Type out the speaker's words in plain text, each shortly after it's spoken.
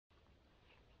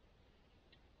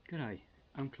G'day,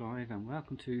 I'm Clive and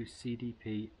welcome to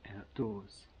CDP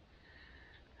Outdoors.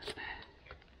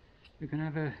 We're going to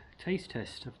have a taste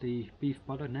test of the beef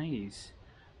bolognese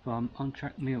from On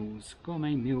Track Meals,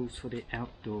 gourmet meals for the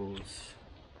outdoors.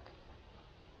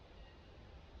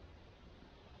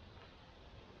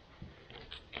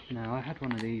 Now I had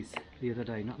one of these the other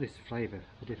day, not this flavour,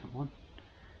 a different one,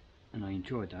 and I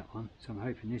enjoyed that one, so I'm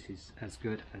hoping this is as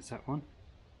good as that one.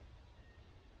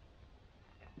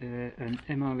 An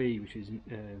MRE, which is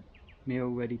meal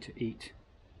ready to eat,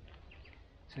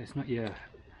 so it's not your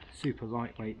super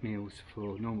lightweight meals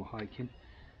for normal hiking,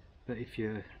 but if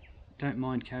you don't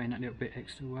mind carrying that little bit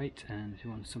extra weight and if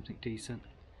you want something decent,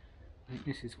 I think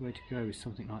this is where to go with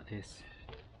something like this.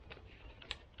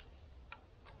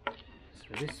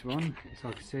 So this one, is,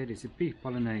 like I said, is a beef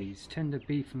bolognese, tender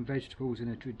beef and vegetables in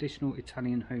a traditional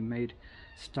Italian homemade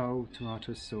style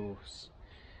tomato sauce,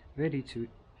 ready to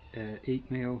eat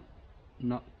meal,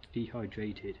 not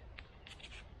dehydrated.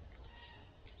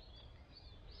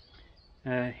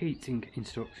 Heating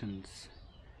instructions: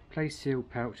 place sealed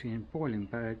pouch in boiling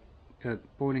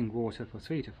water for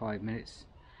 3 to 5 minutes,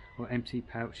 or empty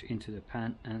pouch into the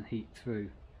pan and heat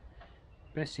through.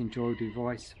 Best enjoyed with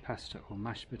rice, pasta or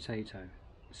mashed potato.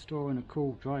 Store in a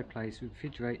cool, dry place.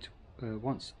 Refrigerate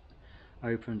once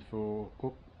opened for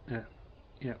up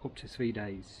to 3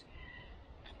 days.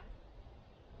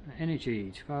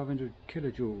 Energy 1200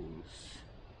 kilojoules,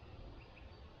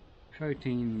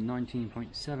 protein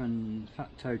 19.7,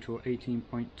 fat total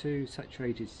 18.2,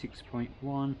 saturated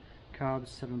 6.1,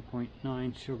 carbs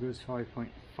 7.9, sugars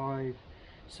 5.5,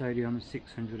 sodium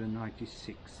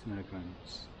 696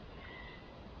 milligrams.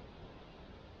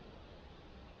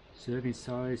 Serving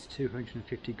size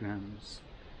 250 grams.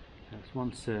 That's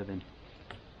one serving.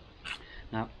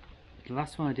 Now the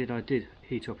last one I did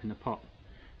heat up in the pot.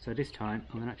 So this time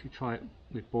I'm going to actually try it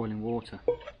with boiling water.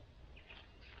 So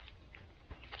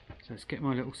let's get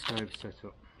my little stove set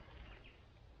up.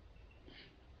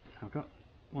 I've got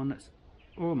one that's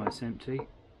almost empty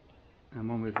and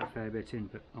one with a fair bit in,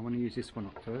 but I want to use this one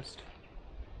up first.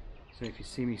 So if you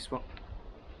see me swap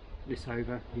this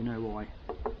over, you know why.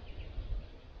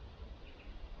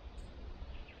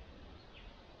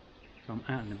 So I'm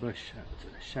out in the bush at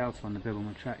a shelter on the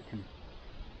Bilberman track, and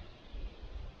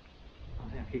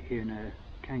I keep hearing a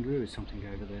kangaroo or something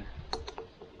over there.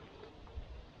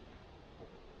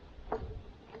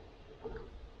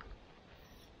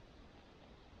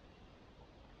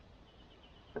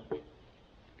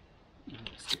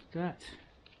 Let's get that.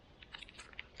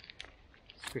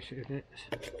 Squish it a bit.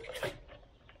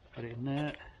 Put it in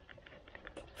there.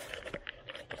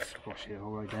 Squash it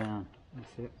all the way down.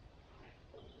 That's it.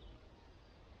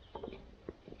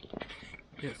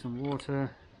 Get some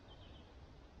water.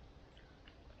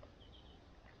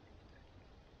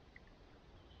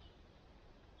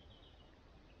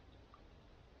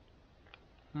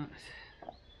 Let's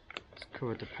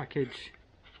cover the package.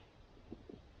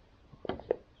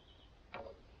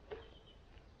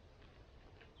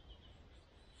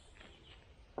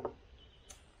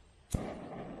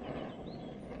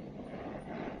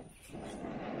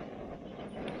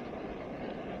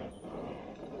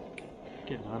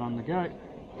 Get that on the go.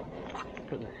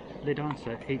 Put the lid on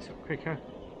so it heats up quicker.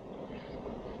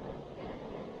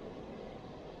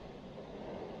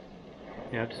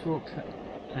 Yeah, I just walked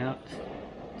out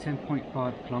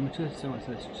 10.5 kilometers, so it's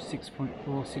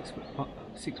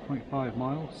 6.5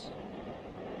 miles.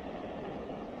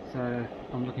 So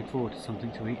I'm looking forward to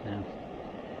something to eat now.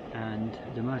 And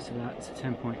the most of that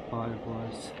 10.5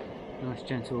 was a nice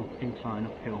gentle incline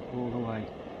uphill all the way.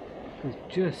 Because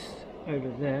just over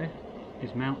there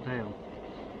is Mount Dale.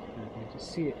 You can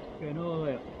just see it going all the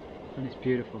way up, and it's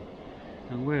beautiful.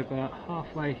 And we're about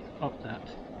halfway up that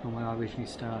from where I originally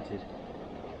started.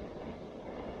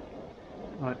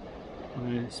 Right, I'm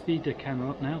going to speed the camera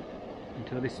up now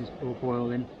until this is all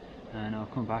boiling, and I'll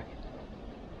come back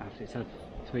after it's had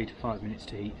 3 to 5 minutes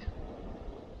to heat.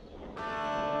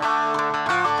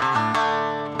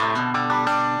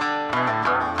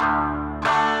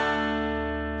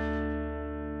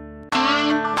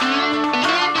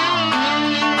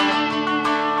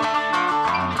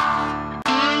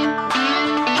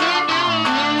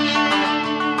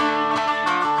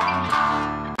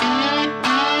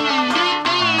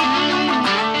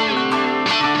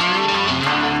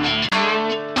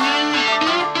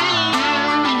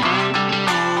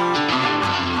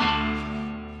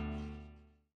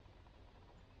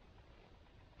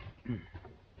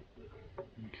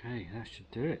 Okay, that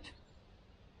should do it.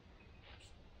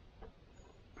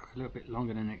 A little bit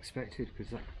longer than expected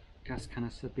because that gas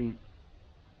canister been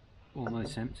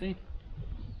almost empty.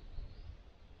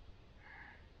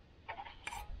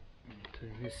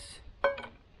 this.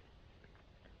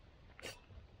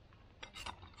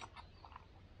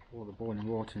 Pour the boiling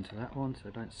water into that one so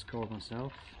I don't scald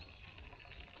myself.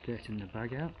 Getting the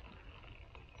bag out.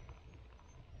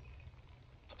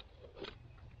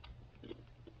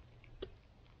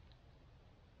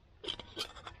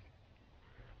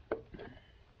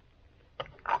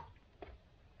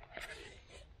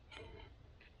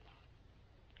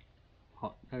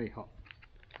 Hot, very hot.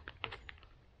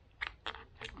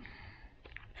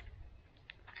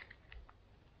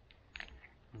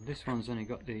 And this one's only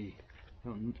got the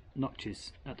little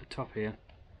notches at the top here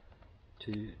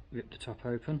to rip the top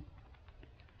open.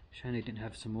 Shani didn't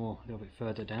have some more a little bit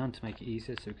further down to make it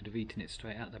easier, so we could have eaten it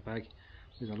straight out of the bag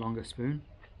with a longer spoon.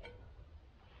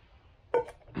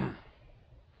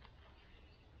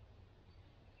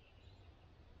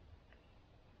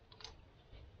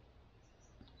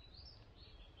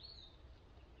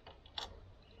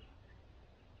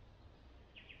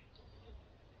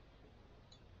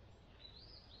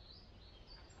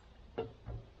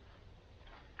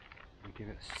 Give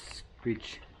it a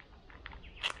squidge.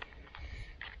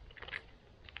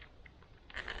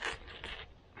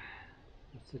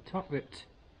 That's the top ripped.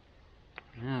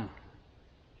 Now,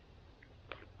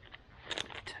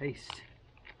 taste.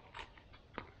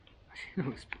 Actually,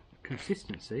 looks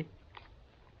consistency.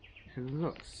 It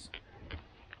looks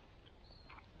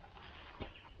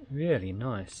really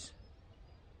nice.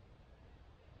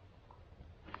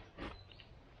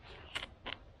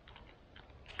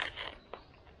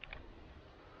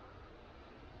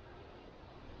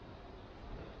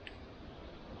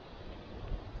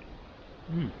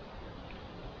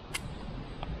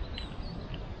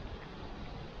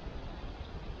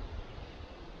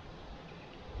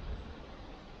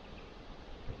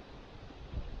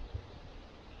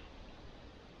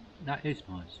 That is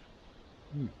nice.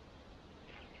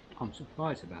 I'm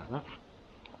surprised about that.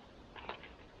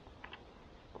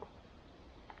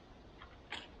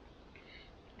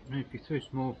 And if you threw some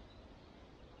more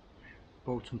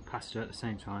Bolton pasta at the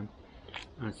same time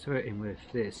and throw it in with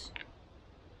this,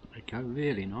 it'd go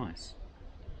really nice.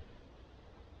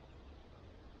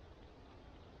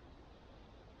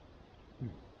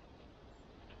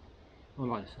 I'd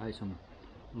like to say some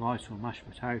rice or mashed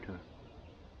potato.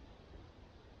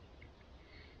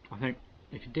 I think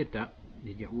if you did that,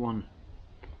 you'd get one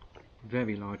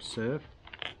very large serve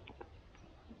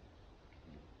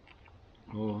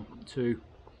or two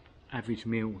average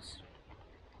meals.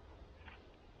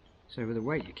 So with the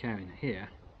weight you're carrying here,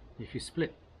 if you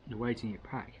split the weight in your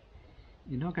pack,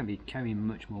 you're not going to be carrying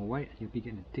much more weight, you'll be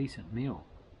getting a decent meal.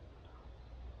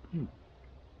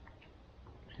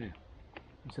 Yeah.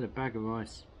 Instead of a bag of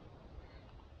rice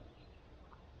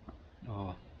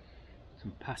or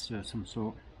some pasta of some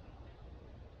sort.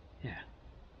 Yeah.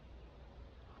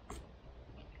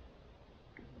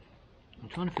 I'm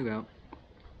trying to figure out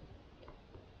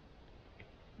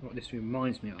what this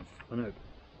reminds me of. I know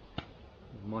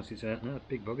mice is out now,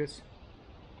 big buggers.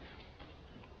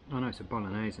 I know it's a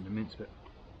bolognese and a mince, but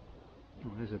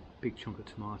oh, there's a big chunk of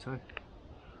tomato.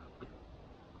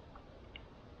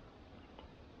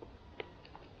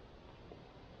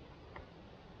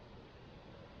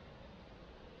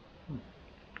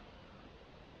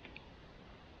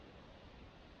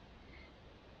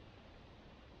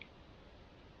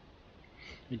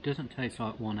 It doesn't taste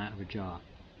like one out of a jar.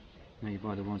 Now you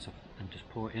buy the ones and just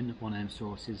pour it in. One of them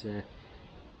sauces there.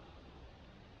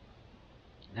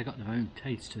 They've got their own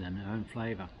taste to them, their own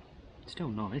flavour. It's still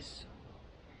nice.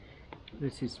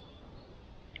 This is,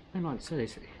 I like to say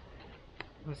this,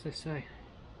 what's they say?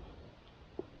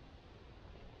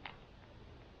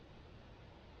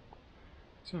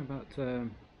 Something about,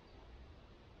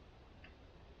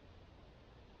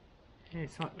 yeah,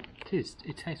 it's like,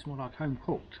 it tastes more like home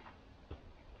cooked.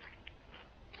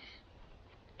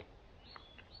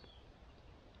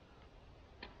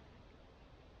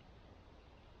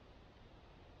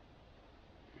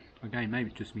 Again, maybe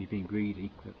it's just me being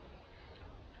greedy, but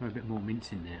throw a bit more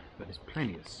mince in there. But there's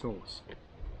plenty of sauce,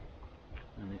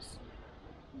 and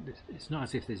it's not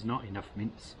as if there's not enough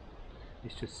mince.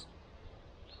 It's just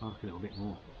like a little bit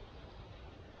more.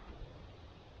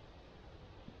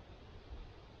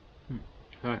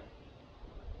 So,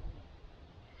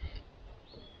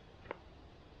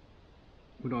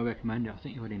 would I recommend it? I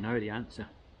think you already know the answer,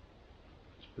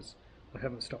 because I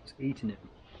haven't stopped eating it.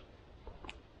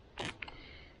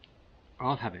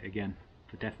 I'll have it again,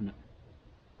 for definite.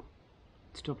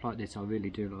 Stuff like this I really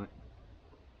do like.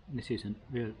 This is a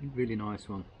really nice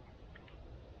one.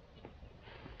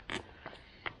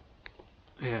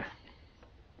 Yeah.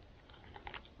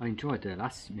 I enjoyed the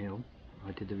last meal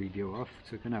I did the review of,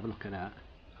 so we can have a look at that.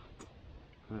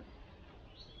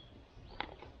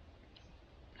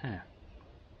 There.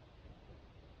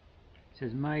 It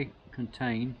says may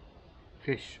contain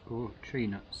fish or tree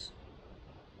nuts.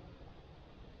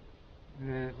 What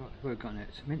have we got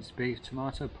next? Minced beef,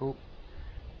 tomato, pork,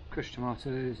 crushed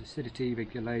tomatoes, acidity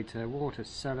regulator, water,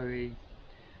 celery,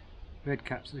 red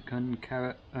capsicum,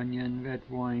 carrot, onion, red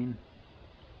wine,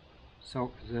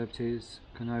 salt, preservatives,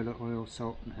 canola oil,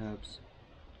 salt and herbs.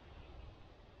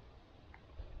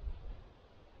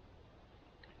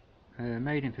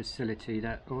 Made in facility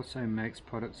that also makes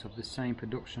products of the same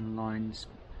production lines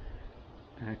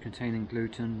containing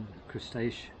gluten,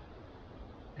 crustacea,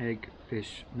 egg,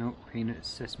 fish, milk, peanuts,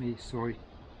 sesame, soy,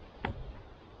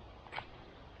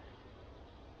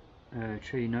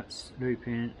 tree nuts,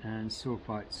 lupin and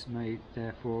sulfites may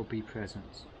therefore be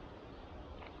present,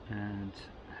 and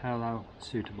halal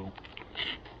suitable.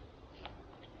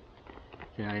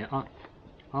 Yeah,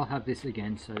 I'll have this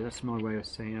again, so that's my way of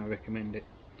saying I recommend it,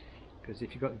 because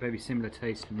if you've got a very similar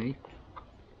taste to me,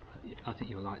 I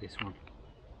think you'll like this one.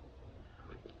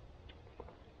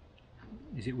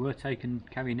 Is it worth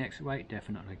carrying extra weight?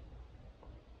 Definitely.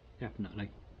 Definitely.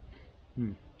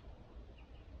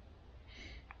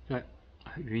 So, I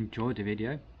hope you enjoyed the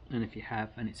video, and if you have,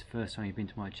 and it's the first time you've been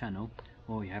to my channel,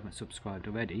 or you haven't subscribed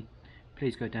already,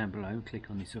 please go down below and click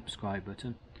on the subscribe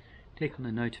button, click on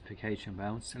the notification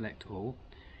bell, select all,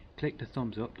 click the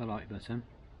thumbs up, the like button,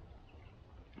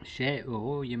 share it with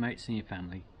all your mates and your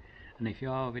family, and if you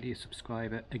are already a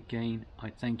subscriber, again I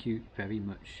thank you very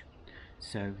much.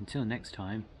 So until next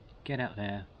time, get out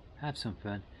there, have some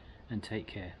fun and take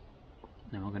care.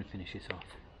 Now I'm going to finish this off.